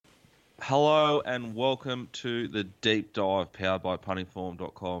Hello and welcome to the deep dive powered by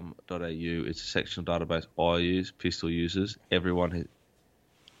puntingform.com.au. It's a sectional database I use, Pistol users. Everyone who's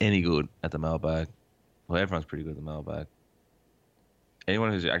any good at the mailbag. Well, everyone's pretty good at the mailbag.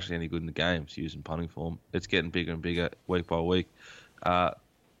 Anyone who's actually any good in the game's using punting form. It's getting bigger and bigger week by week. God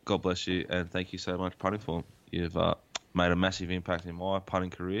bless you and thank you so much, punting form. You've made a massive impact in my punting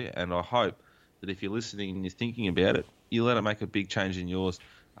career, and I hope that if you're listening and you're thinking about it, you let it make a big change in yours.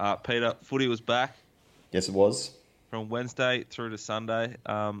 Peter, footy was back. Yes, it was. From Wednesday through to Sunday.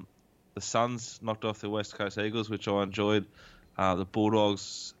 The Suns knocked off the West Coast Eagles, which I enjoyed. The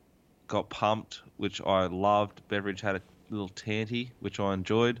Bulldogs got pumped, which I loved. Beveridge had a little tanty, which I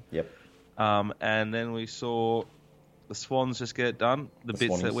enjoyed. Yep. And then we saw the Swans just get it done, the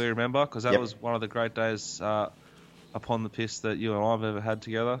bits Swannies that we remember, because that Yep. was one of the great days upon the piss that you and I have ever had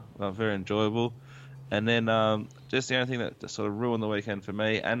together. Very enjoyable. And then just the only thing that sort of ruined the weekend for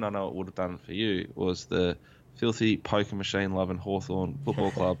me, and I know it would have done it for you, was the filthy poker machine loving Hawthorn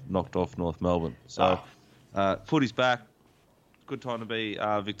Football Club knocked off North Melbourne. So footy's back. Good time to be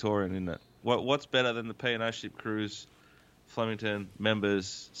Victorian, isn't it? What's better than the P&O ship cruise, Flemington,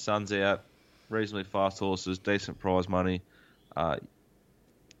 members, Suns out, reasonably fast horses, decent prize money,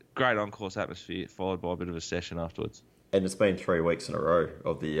 great on-course atmosphere, followed by a bit of a session afterwards. And it's been 3 weeks in a row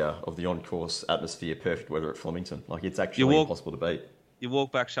of the on-course atmosphere, perfect weather at Flemington. Like, it's actually impossible to beat. You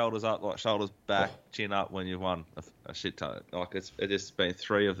walk back, shoulders up, like shoulders back, chin up when you've won a shit ton. Like it's just been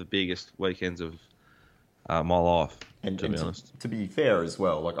 3 of the biggest weekends of my life, to be honest. To be fair as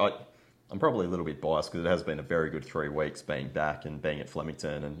well, like I'm probably a little bit biased because it has been a very good 3 weeks being back and being at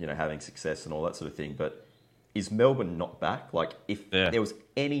Flemington and having success and all that sort of thing. But is Melbourne not back? Like, if there was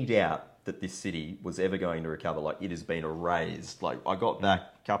any doubt that this city was ever going to recover, like, it has been erased. Like, I got back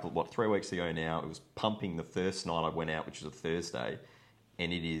 3 weeks ago now. It was pumping the first night I went out, which was a Thursday,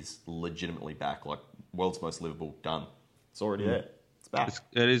 and it is legitimately back. Like, world's most livable, done. It's already there. It's back.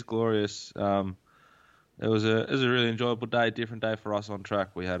 It is glorious. It was a really enjoyable day, different day for us on track.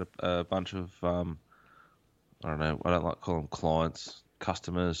 We had a bunch of I don't know, I don't like to call them clients,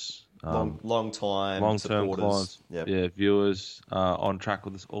 customers, long-term clients, viewers on track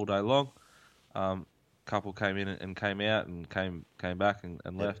with us all day long. Couple came in and came out and came back and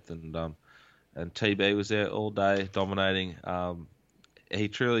left, and TB was there all day dominating. He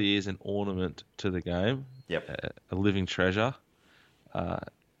truly is an ornament to the game. Yep. A living treasure.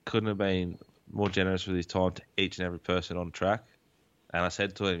 Couldn't have been more generous with his time to each and every person on track. And I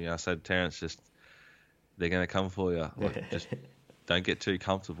said to him, I said, Terence, they're going to come for you. Like, just don't get too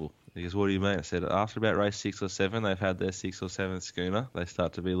comfortable. He goes, what do you mean? I said, after about race 6 or 7, they've had their 6th or 7th schooner. They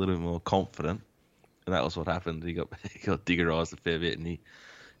start to be a little bit more confident. And that was what happened. He got diggerised a fair bit, and he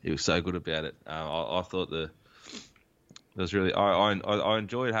was so good about it. I thought it was really... I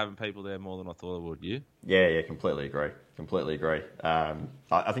enjoyed having people there more than I thought I would. You? Yeah, completely agree. I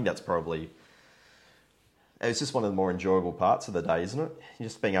think that's probably... It's just one of the more enjoyable parts of the day, isn't it?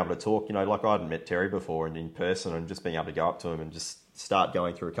 Just being able to talk, like I hadn't met Terry before and in person, and just being able to go up to him and just start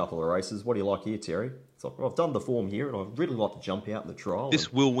going through a couple of races. What do you like here, Terry? It's like, well, I've done the form here and I'd really like to jump out in the trial.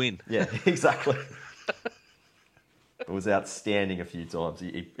 This will win. Yeah, exactly. It was outstanding a few times.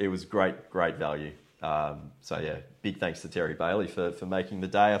 It was great value. So yeah, big thanks to Terry Bailey for making the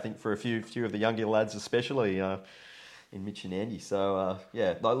day. I think for a few of the younger lads especially, in Mitch and Andy. So,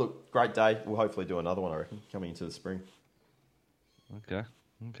 look, great day. We'll hopefully do another one, I reckon, coming into the spring. Okay.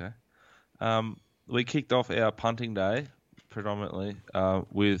 We kicked off our punting day predominantly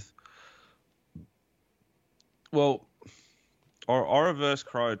with... Well, I reverse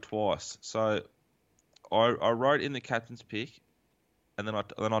crowed twice. So I wrote in the captain's pick, and then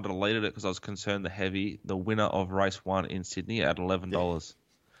I deleted it because I was concerned the winner of race 1 in Sydney at $11. Yeah.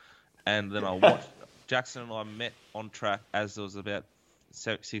 And then I watched... Jackson and I met on track as there was about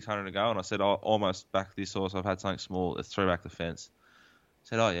 600 to go, and I said, I almost backed this horse. I've had something small. Let's throw back the fence. I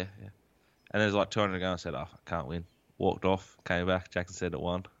said, oh, yeah. And there's like 200 to go. I said, I can't win. Walked off, came back. Jackson said it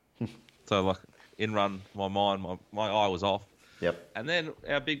won. So, like, in run, my mind, my eye was off. Yep. And then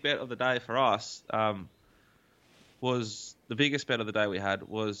our big bet of the day for us was the biggest bet of the day we had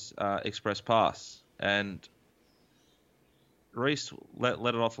was Express Pass. And Reese let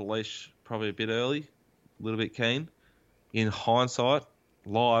it off the leash probably a bit early. A little bit keen. In hindsight,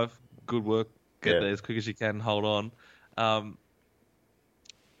 live, good work. Get there as quick as you can. Hold on. I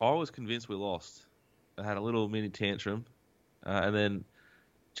was convinced we lost. I had a little mini tantrum, and then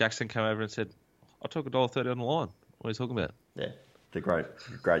Jackson came over and said, "I took $1.30 on the line." What are you talking about? Yeah, the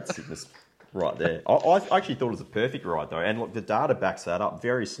great sickness right there. I actually thought it was a perfect ride though, and look, the data backs that up.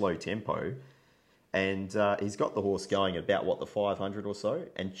 Very slow tempo. And he's got the horse going at about, the 500 or so.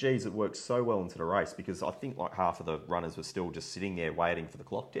 And geez, it works so well into the race because I think like half of the runners were still just sitting there waiting for the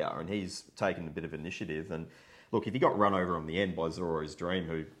clock tower. And he's taken a bit of initiative. And look, if he got run over on the end by Zoro's Dream,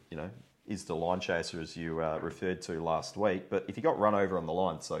 who, is the line chaser as you referred to last week. But if he got run over on the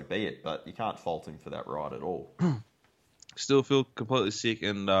line, so be it. But you can't fault him for that ride at all. Still feel completely sick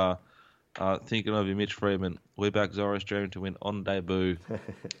and thinking of you, Mitch Freeman. We back Zoro's Dream to win on debut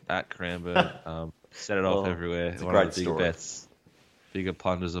at Cranbourne. Set it off everywhere. It's one of the big bets, bigger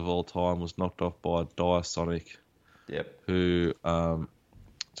plungers of all time, was knocked off by Diasonic. Yep. Who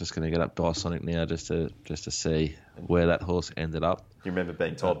just going to get up Diasonic now just to see where that horse ended up. You remember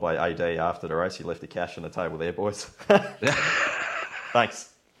being told by AD after the race, you left the cash on the table there, boys.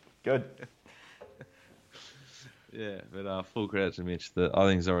 Thanks. Good. Yeah, but full credit to Mitch. I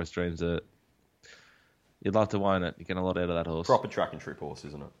think Zoro's Dream's you'd love to own it. You get a lot out of that horse. Proper track and trip horse,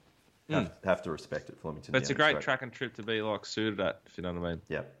 isn't it? Have to respect it, Flemington. But it's a great track and trip to be suited at, if you know what I mean.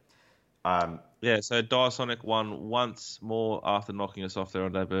 Yeah. So Diasonic won once more after knocking us off there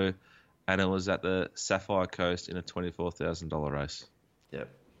on debut, and it was at the Sapphire Coast in a $24,000 race. Yep.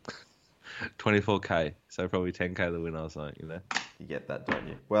 24K, so probably 10K the winner or something, You get that, don't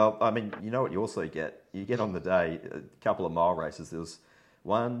you? Well, I mean, you know what you also get? You get on the day a couple of mile races. There was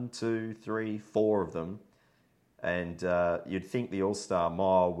 1, 2, 3, 4 of them. And you'd think the All-Star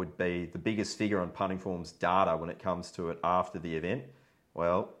Mile would be the biggest figure on Punting Form's data when it comes to it after the event.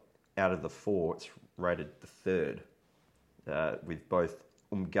 Well, out of the 4, it's rated the third, with both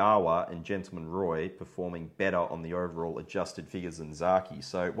Umgawa and Gentleman Roy performing better on the overall adjusted figures than Zaki.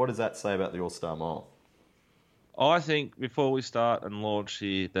 So what does that say about the All-Star Mile? I think before we start and launch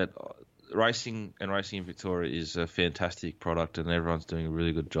here that racing in Victoria is a fantastic product and everyone's doing a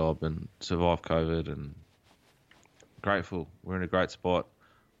really good job and survived COVID and grateful. We're in a great spot.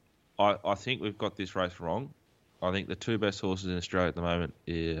 I think we've got this race wrong. I think the two best horses in Australia at the moment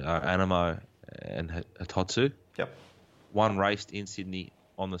are Animo and Hitotsu. Yep. One raced in Sydney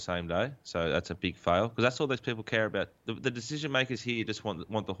on the same day, so that's a big fail because that's all these people care about. The decision makers here just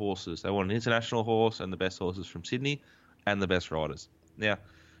want the horses. They want an international horse and the best horses from Sydney and the best riders. Now,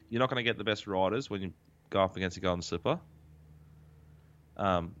 you're not going to get the best riders when you go up against a Golden Slipper.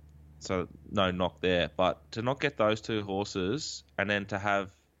 So no knock there, but to not get those two horses and then to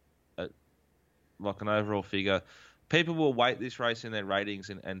have an overall figure, people will weight this race in their ratings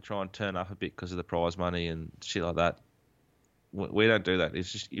and try and turn up a bit because of the prize money and shit like that. We don't do that. It's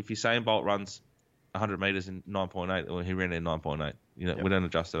just if Usain Bolt runs 100 metres in 9.8, or he ran in 9.8, we don't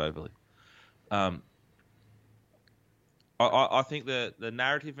adjust it overly. I think the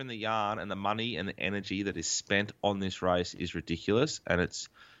narrative and the yarn and the money and the energy that is spent on this race is ridiculous, and it's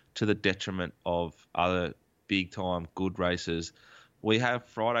to the detriment of other big-time good races. We have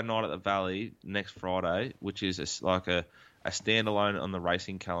Friday night at the Valley next Friday, which is a standalone on the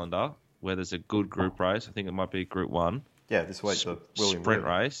racing calendar where there's a good group race. I think it might be Group 1. Yeah, this week the William sprint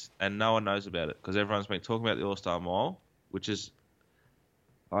race, and no one knows about it because everyone's been talking about the All-Star Mile, which is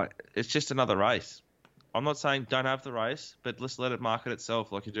it's just another race. I'm not saying don't have the race, but let's let it market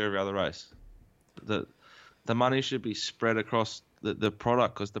itself like you do every other race. The money should be spread across the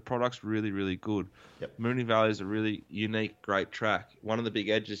product because the product's really, really good. Yep. Moonee Valley is a really unique, great track. One of the big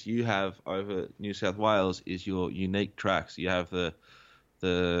edges you have over New South Wales is your unique tracks. You have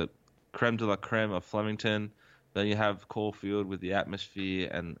the creme de la creme of Flemington. Then you have Caulfield with the atmosphere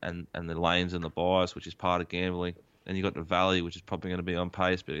and the lanes and the bias, which is part of gambling. And you got the Valley, which is probably going to be on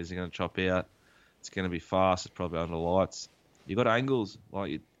pace, but is it going to chop out? It's going to be fast. It's probably under lights. You got angles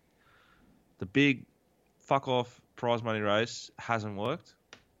the big fuck off prize money race hasn't worked.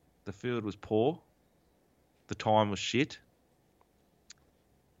 The field was poor. The time was shit.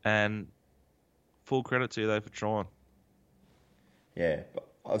 And full credit to you though for trying. Yeah,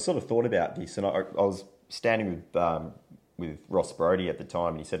 I sort of thought about this, and I was standing with Ross Brody at the time,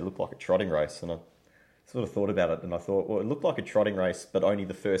 and he said it looked like a trotting race, and I sort of thought about it, and I thought, well, it looked like a trotting race, but only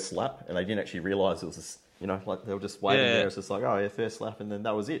the first lap, and they didn't actually realise it was this, like they were just waiting there. It's just like, oh yeah, first lap, and then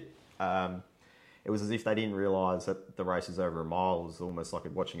that was it. It was as if they didn't realise that the race is over a mile. It was almost like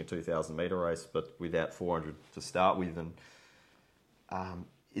watching a 2,000 metre race, but without 400 to start with. And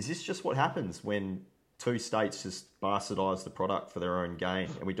is this just what happens when two states just bastardise the product for their own gain,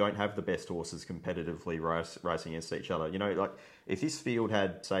 and we don't have the best horses competitively racing against each other? Like if this field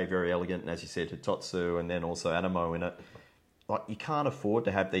had, say, Very Elegant, and as you said, Hitotsu, and then also Animo in it, like you can't afford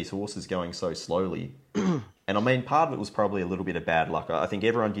to have these horses going so slowly. And I mean, part of it was probably a little bit of bad luck. I think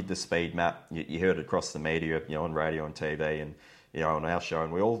everyone did the speed map. You heard it across the media, on radio and TV, and on our show,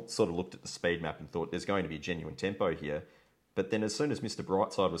 and we all sort of looked at the speed map and thought there's going to be a genuine tempo here. But then as soon as Mr.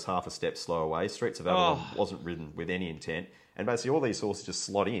 Brightside was half a step slow away, Streets of Avalon wasn't ridden with any intent. And basically all these horses just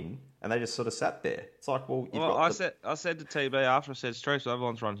slot in and they just sort of sat there. It's like, well, I said to TB after I said Streets of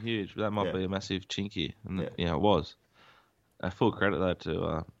Avalon's run huge, but that might be a massive chinky. And it was. Full credit though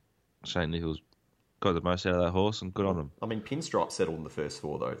to Shane Nichols. Got the most out of that horse, and good on him. I mean, Pinstripe settled in the first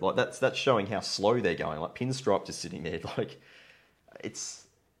 4 though. Like that's showing how slow they're going. Like Pinstripe just sitting there, like it's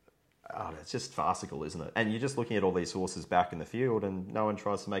just farcical, isn't it? And you're just looking at all these horses back in the field, and no one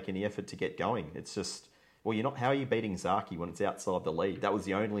tries to make any effort to get going. It's just, well, you're not. How are you beating Zaki when it's outside the lead? That was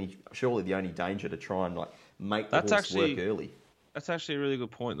surely the only danger to try and make the horse work early. That's actually a really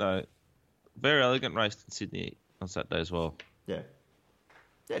good point, though. Very Elegant raced in Sydney on Saturday as well. Yeah.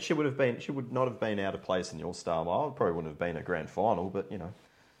 Yeah, she would not have been out of place in the All-Star Mile. It probably wouldn't have been a grand final, but,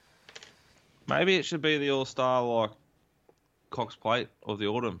 Maybe it should be the All-Star, Cox Plate of the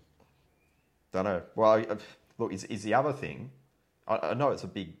autumn. Don't know. Well, look, is the other thing... I know it's a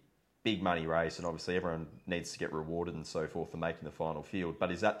big money race, and obviously everyone needs to get rewarded and so forth for making the final field,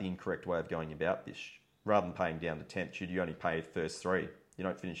 but is that the incorrect way of going about this? Rather than paying down to 10th, should you only pay the first 3? You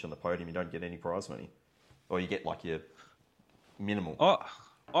don't finish on the podium, you don't get any prize money. Or you get, your minimal.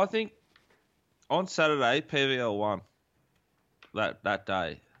 I think on Saturday, PVL won that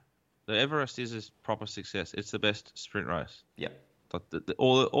day. The Everest is a proper success. It's the best sprint race. Yeah.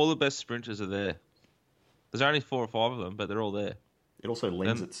 All the best sprinters are there. There's only 4 or 5 of them, but they're all there. It also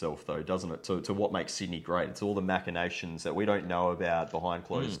lends itself, though, doesn't it, to what makes Sydney great. It's all the machinations that we don't know about behind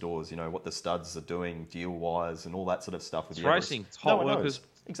closed doors, what the studs are doing deal-wise and all that sort of stuff. With it's racing. It's hot workers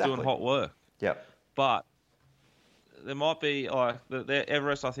doing hot work. Yeah. But there might be, the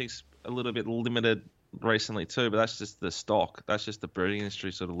Everest, I think, is a little bit limited recently too, but that's just the stock. That's just the breeding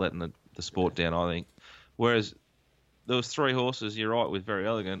industry sort of letting the sport down, I think. Whereas there was 3 horses, you're right, with Very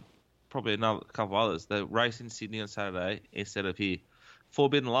Elegant, probably another couple of others. They race in Sydney on Saturday instead of here.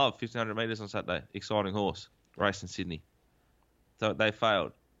 Forbidden Love, 1,500 metres on Saturday. Exciting horse. Race in Sydney. So they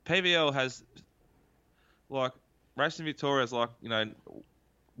failed. PVL has, Racing Victoria is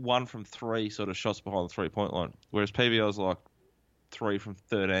 1 from 3 sort of shots behind the 3-point line. Whereas PVL is 3 from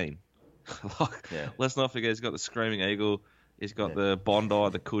 13. Let's not forget, he's got the Screaming Eagle. He's got the Bondi,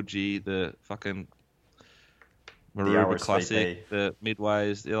 the Coogee, the fucking Maroubra Classic, the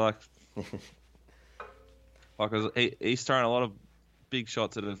Midways. They're he's throwing a lot of big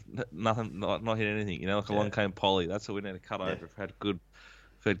shots that have not hit anything. Along came Polly. That's what we need to cut over. If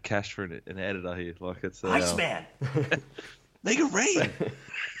we had cash for an editor here. It's Iceman. Nigga Rain.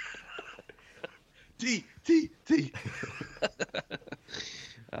 T.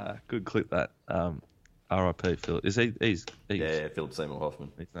 Good clip that. R.I.P. Phil. Is he? He's Philip Seymour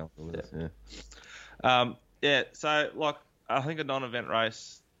Hoffman. He's now yeah. So I think a non-event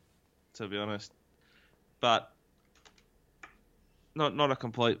race, to be honest, but not a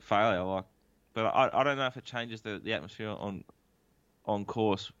complete failure. But I don't know if it changes the atmosphere on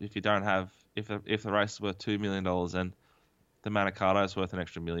course if you don't have if the race is worth $2 million and the Manikato is worth an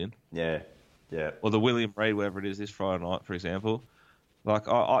extra $1 million. Yeah. Or the William Reid, whatever it is, this Friday night, for example.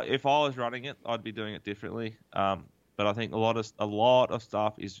 If I was running it, I'd be doing it differently. But I think a lot of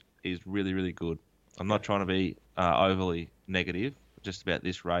stuff is really, really good. I'm not trying to be overly negative, just about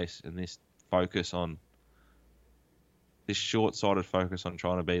this race and this focus on this short-sighted focus on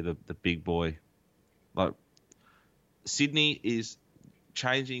trying to be the big boy. Sydney is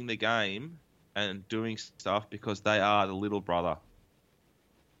changing the game and doing stuff because they are the little brother.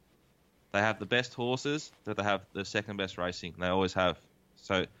 They have the best horses, but they have the second best racing. They always have.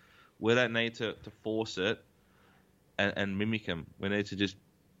 So we don't need to force it and mimic them. We need to just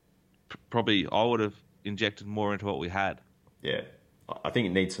probably, I would have injected more into what we had. Yeah. I think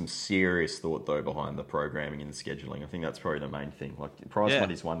it needs some serious thought, though, behind the programming and the scheduling. I think that's probably the main thing. Prize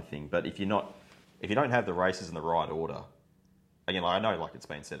money is one thing, but if you don't have the races in the right order, again, I know it's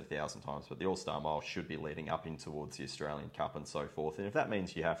been said 1,000 times, but the All-Star Mile should be leading up in towards the Australian Cup and so forth. And if that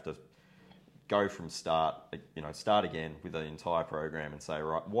means you have to go from start again with the entire program and say,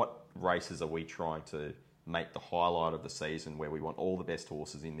 right, what races are we trying to make the highlight of the season where we want all the best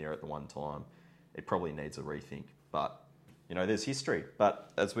horses in there at the one time? It probably needs a rethink. But, there's history.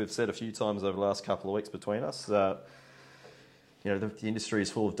 But as we've said a few times over the last couple of weeks between us, the industry is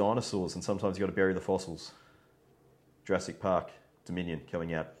full of dinosaurs and sometimes you've got to bury the fossils. Jurassic Park Dominion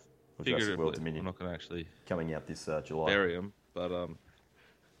coming out. Or Jurassic World Dominion. I'm not going to actually coming out this July. Bury them, but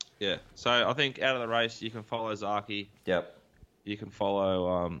yeah. So I think out of the race, you can follow Zaki. Yep. You can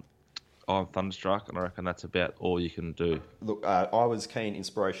follow I'm Thunderstruck, and I reckon that's about all you can do. Look, I was keen,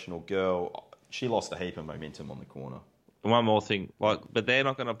 Inspirational Girl. She lost a heap of momentum on the corner. And one more thing, but they're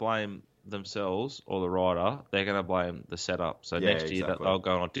not going to blame themselves or the rider, they're going to blame the setup. So next year they'll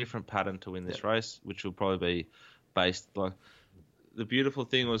go on a different pattern to win this race, which will probably be based like. The beautiful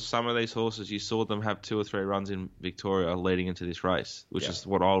thing was some of these horses, you saw them have 2 or 3 runs in Victoria leading into this race, which is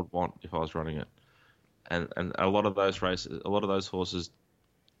what I would want if I was running it. And a lot of those horses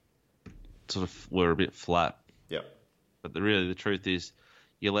sort of were a bit flat. Yeah. But the truth is,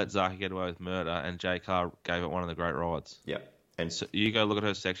 you let Zaaki get away with murder, and Jay Carr gave it one of the great rides. Yeah. And so you go look at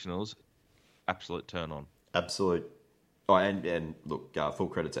her sectionals, absolute turn on. Absolute. Oh, and look, full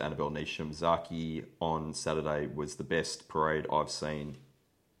credit to Annabelle Neesham. Zaaki on Saturday was the best parade I've seen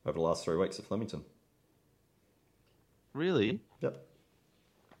over the last 3 weeks at Flemington. Really? Yep.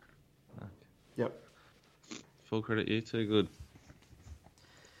 Okay. Yep. Full credit, you too. Good.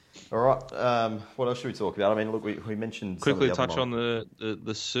 All right. What else should we talk about? I mean, look, we mentioned quickly touch on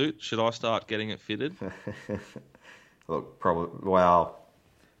the suit. Should I start getting it fitted? Look, probably. Well,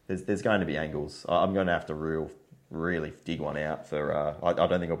 there's going to be angles. I'm going to have to really dig one out for. I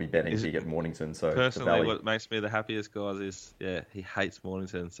don't think I'll be betting big at Mornington. So personally, what makes me the happiest, guys, is he hates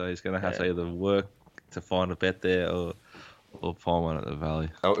Mornington, so he's going to have to either work to find a bet there or find one at the Valley.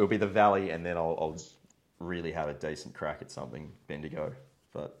 Oh, it'll be the Valley, and then I'll really have a decent crack at something Bendigo.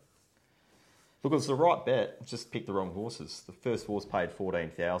 But look, it was the right bet. Just picked the wrong horses. The first horse paid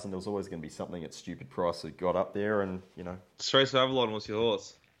 14,000. There was always going to be something at stupid price that got up there, and Straits of Avalon was your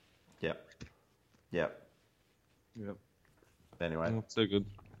horse. Yep. Anyway, too good.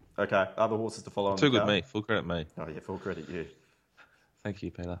 Okay, other horses to follow on. Too good, me. Full credit, me. Oh yeah, full credit you. Thank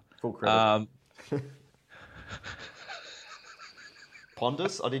you, Peter. Full credit.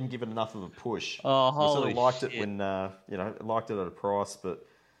 Pondus, I didn't give it enough of a push. Oh, holy I sort of liked shit. it when liked it at a price, but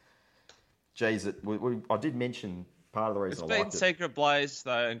geez, I did mention part of the reason it's I liked been Secret Blaze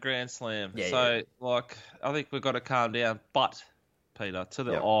though and Grand Slam. I think we've got to calm down. But Peter, to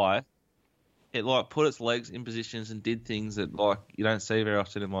the eye, it put its legs in positions and did things that you don't see very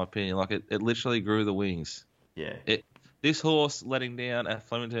often, in my opinion. It literally grew the wings. Yeah. This horse letting down at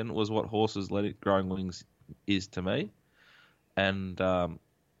Flemington was what horses growing wings is to me, and I'm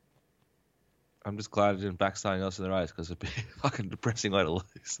just glad it didn't back something else in the race because it'd be a fucking depressing way to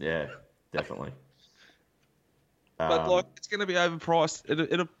lose. Yeah, definitely. But it's going to be overpriced.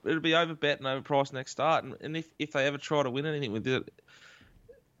 It'll be overbet and overpriced next start. And if they ever try to win anything with it,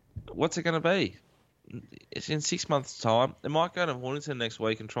 what's it going to be? It's in 6 months' time. They might go to Mornington next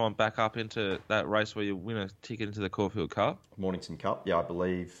week and try and back up into that race where you win a ticket into the Caulfield Cup. Mornington Cup, yeah, I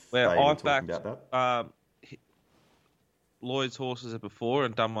believe. Where I've backed about that. Lloyd's horses before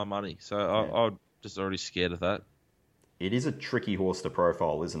and done my money, so I'm just already scared of that. It is a tricky horse to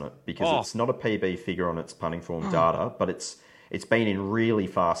profile, isn't it? Because it's not a PB figure on its punting form data, but it's been in really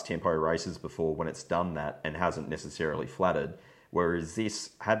fast tempo races before when it's done that and hasn't necessarily flattered. Whereas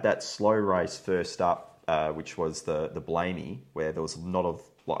this had that slow race first up, which was the Blamey, where there was a lot of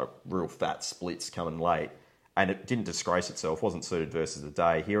real fat splits coming late, and it didn't disgrace itself. Wasn't suited versus the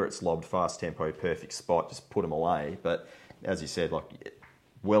day. Here it's lobbed fast tempo, perfect spot, just put them away. But as you said,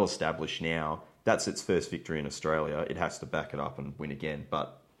 well established now. That's its first victory in Australia. It has to back it up and win again.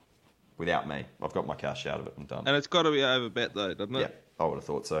 But without me, I've got my cash out of it and done. And it's got to be overbet though, doesn't it? Yeah, I would have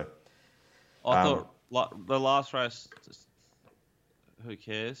thought so. I thought the last race. Who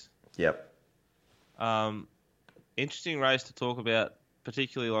cares? Yep. Interesting race to talk about,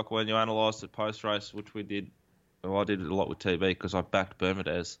 particularly when you analysed it post-race, which we did. Well, I did it a lot with TB because I backed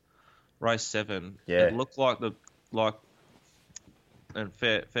Bermudez. Race 7. Yeah. It looked and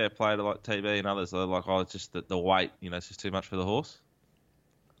fair play to TB and others. They're it's just the weight. It's just too much for the horse.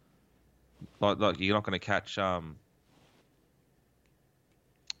 You're not going to catch the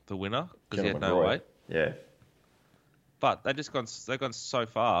winner because he had no weight. Yeah. But they've gone so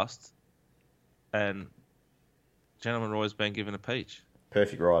fast, and Gentleman Roy's been given a peach.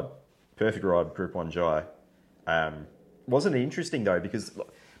 Perfect ride, Group 1 Jai. Wasn't it interesting though, because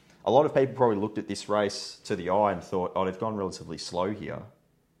a lot of people probably looked at this race to the eye and thought, they've gone relatively slow here,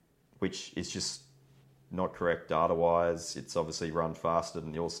 which is just not correct data-wise. It's obviously run faster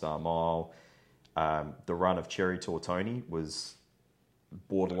than the All-Star Mile. The run of Cherry Tortoni was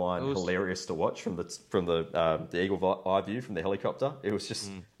borderline hilarious to watch from the eagle eye view from the helicopter. It was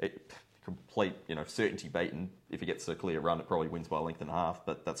just complete, certainty beaten. If he gets a clear run, it probably wins by a length and a half,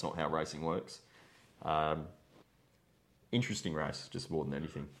 but that's not how racing works. Interesting race, just more than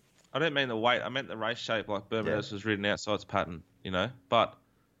anything. I didn't mean the weight. I meant the race shape. Bermudez was ridden outside its pattern, But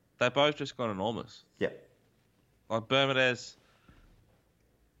they both just gone enormous. Yeah. Bermudez,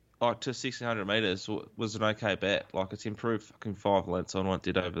 to 1,600 metres was an okay bet. It's improved fucking 5 lengths on what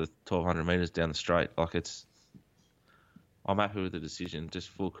it did over the 1,200 metres down the straight. I'm happy with the decision. Just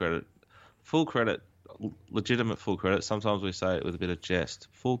full credit. full credit, legitimate full credit. Sometimes we say it with a bit of jest.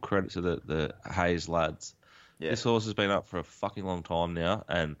 Full credit to the Hayes lads. Yeah. This horse has been up for a fucking long time now,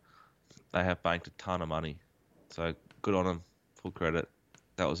 and they have banked a ton of money. So good on them. Full credit.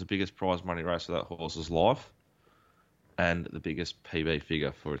 That was the biggest prize money race of that horse's life, and the biggest PB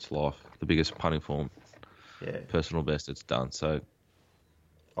figure for its life. The biggest punting form. Yeah. Personal best it's done. So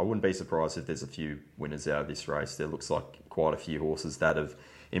I wouldn't be surprised if there's a few winners out of this race. There looks like quite a few horses that have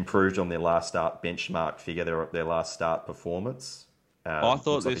improved on their last start benchmark figure, their last start performance. I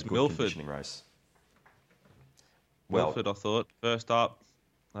thought this like Milford conditioning race. Milford, I thought first up,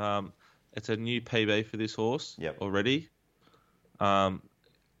 it's a new PB for this horse already.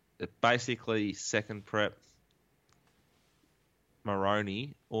 Basically second prep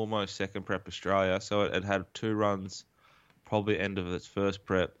Maroney, almost second prep Australia. So it had 2 runs, probably end of its first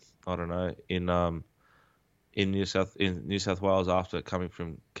prep. I don't know in New South Wales after coming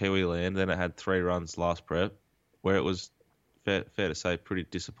from Kiwi land. Then it had 3 runs last prep, where it was fair to say pretty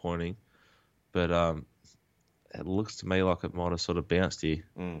disappointing. But it looks to me like it might have sort of bounced here.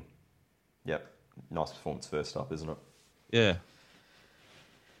 Yep, nice performance first up, isn't it? Yeah.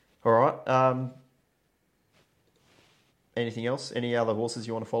 All right. Anything else? Any other horses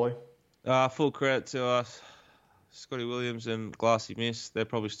you want to follow? Full credit to us, Scotty Williams and Glassy Miss. They're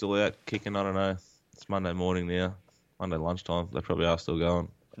probably still out kicking. I don't know. It's Monday morning now. Monday lunchtime. They probably are still going.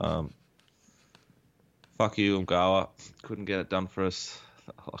 Fuck you, Umgawa. Couldn't get it done for us.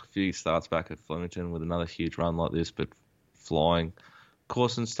 A few starts back at Flemington with another huge run like this, but flying.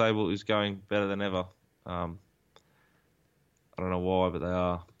 Corson stable is going better than ever. I don't know why, but they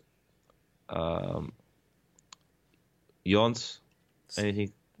are. Yons,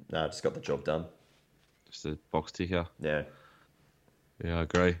 anything? No, just got the job done. Just a box ticker. Yeah. Yeah, I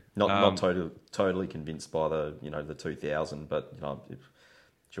agree. Not totally convinced by the 2000, but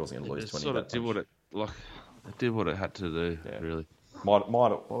she wasn't going to lose 20. Sort of did what it had to do. Yeah. Really. Well,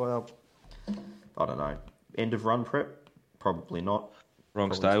 I don't know. End of run prep? Probably not. Wrong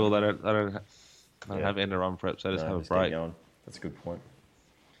probably stable. They don't have end of run preps. They just have a break. That's a good point.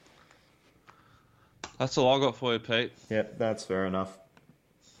 That's all I got for you, Pete. Yeah, that's fair enough.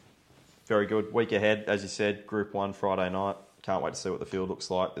 Very good. Week ahead, as you said, Group 1 Friday night. Can't wait to see what the field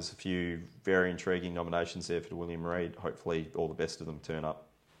looks like. There's a few very intriguing nominations there for the William Reid. Hopefully all the best of them turn up.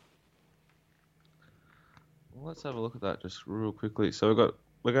 Well, let's have a look at that just real quickly. So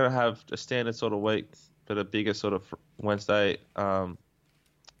we're going to have a standard sort of week, but a bigger sort of Wednesday,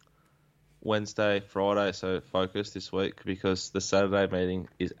 Friday, so focus this week because the Saturday meeting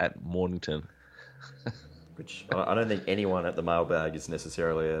is at Mornington. Which I don't think anyone at the mailbag is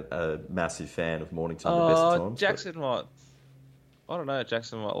necessarily a massive fan of Mornington the best times. Jackson might. I don't know.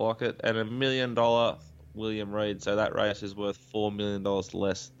 Jackson might like it. And $1 million William Reid. So that race is worth $4 million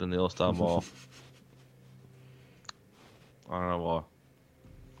less than the All-Star Mile. I don't know why.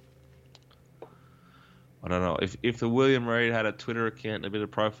 I don't know. If the William Reid had a Twitter account and a bit of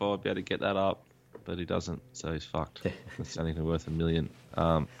profile, I'd be able to get that up. But he doesn't, so he's fucked. It's only worth $1 million.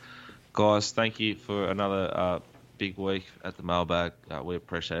 Guys, thank you for another big week at the mailbag. We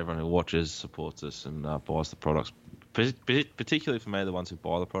appreciate everyone who watches, supports us, and buys the products. Particularly for me, the ones who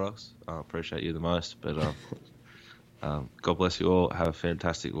buy the products. I appreciate you the most. But God bless you all. Have a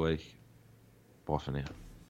fantastic week. Bye for now.